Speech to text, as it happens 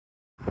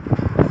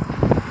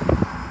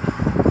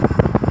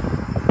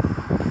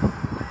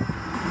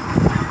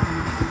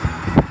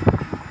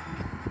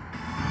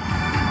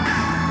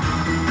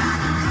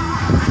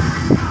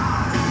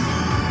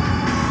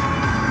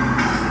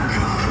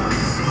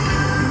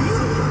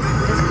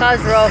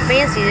Clouds are all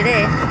fancy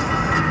today.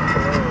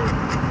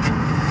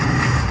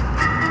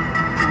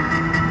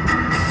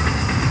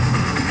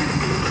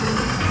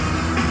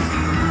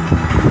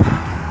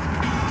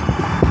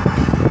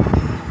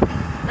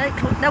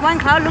 That one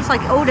cloud looks like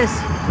Otis.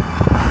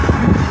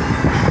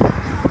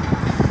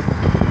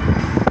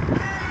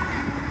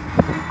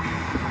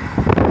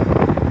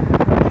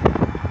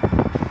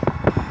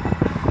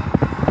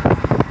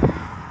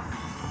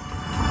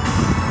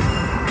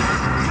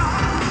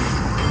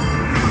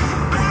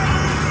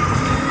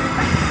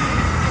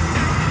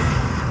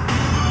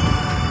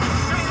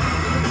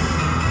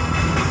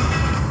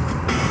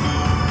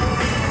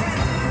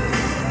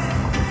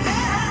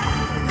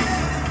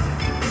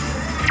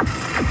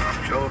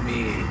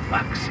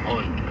 Wax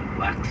on,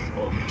 wax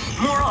off.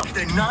 More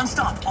often,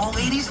 non-stop, all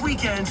 80s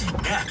weekends,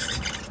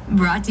 next.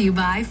 Brought to you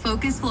by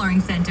Focus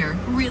Flooring Center.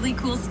 Really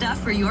cool stuff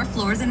for your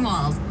floors and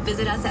walls.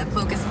 Visit us at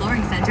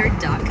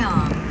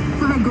focusflooringcenter.com.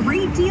 For a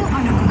great deal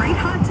on a great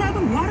hot tub,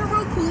 Water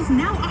World Pools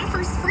now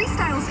offers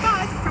freestyle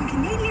spas from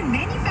Canadian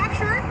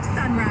manufacturer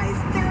Sunrise.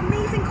 They're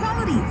amazing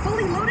quality,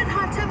 fully loaded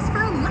hot tubs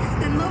for a less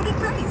than loaded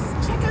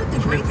price. Check out the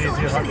great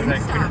selection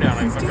in stock.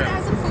 Since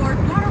 2004,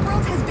 Water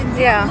World has been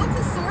the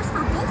local source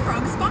for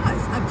Bullfrog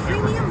Spas, a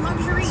premium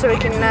luxury. So we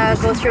can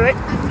go through it.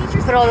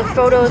 Put all the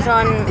photos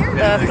on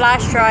the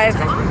flash drive.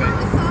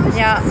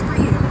 Yeah.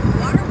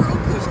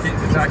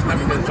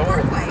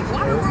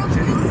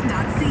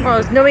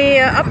 Well, nobody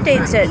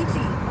updates it. It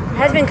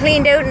has been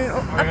cleaned out and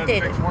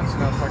updated.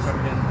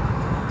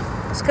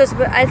 It's because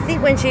I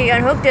think when she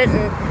unhooked it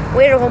and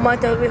waited a whole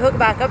month to hook it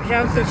back up, I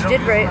don't think she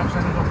did right.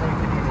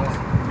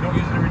 You don't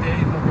use it every day.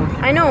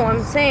 I know,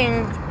 I'm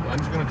saying. I'm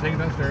just going to take it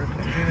downstairs,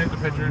 clean out the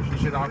pictures, the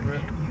shit off of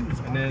it,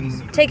 and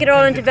then... Take it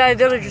all into Valley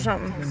Village or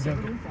something.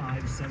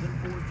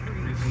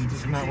 It's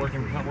just not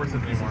working, it's not worth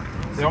it anymore.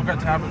 They all got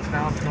tablets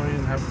now, so don't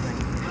even have the thing.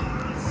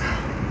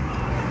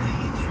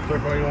 So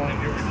if you want to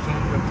do it, just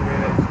that's the way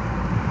it is.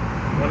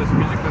 When it's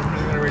music, that's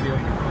music on the radio.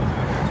 You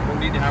don't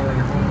need to have it on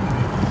your phone.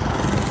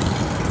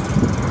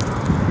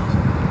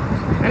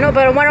 I know,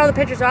 but I want all the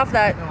pictures off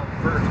that.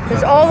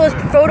 Because all those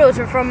photos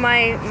are from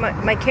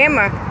my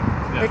camera.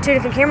 The two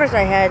different cameras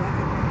I had.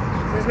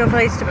 There's no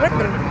place to put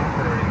them.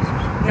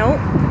 No.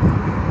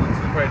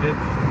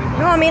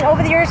 No, I mean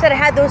over the years that I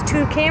had those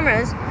two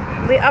cameras,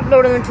 we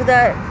uploaded them to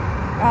the.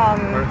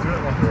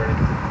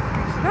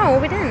 No,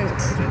 we didn't.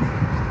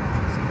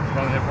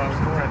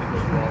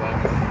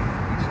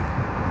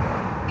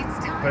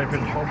 But I put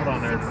the pulpit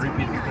on there to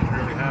repeat the picture we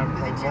already have.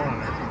 Pulpit on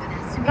there.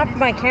 Not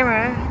my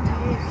camera.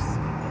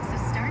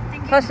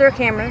 Plus their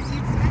cameras,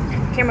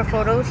 camera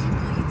photos.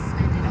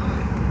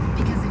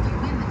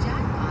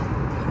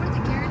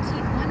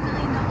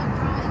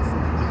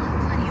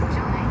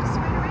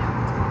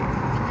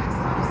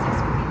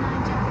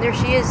 There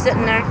she is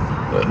sitting there.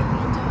 I'm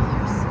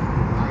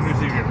going to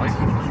see your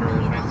license for sure.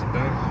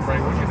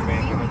 Probably won't get a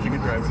van unless you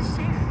can drive it. You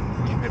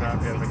can get off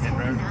if I can't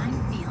drive it.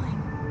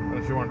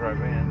 Unless you want to drive a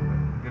van,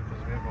 but good for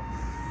the vehicle.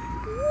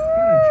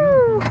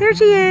 There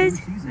she is.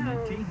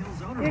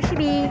 There she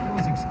be. I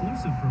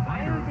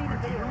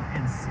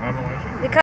don't know why she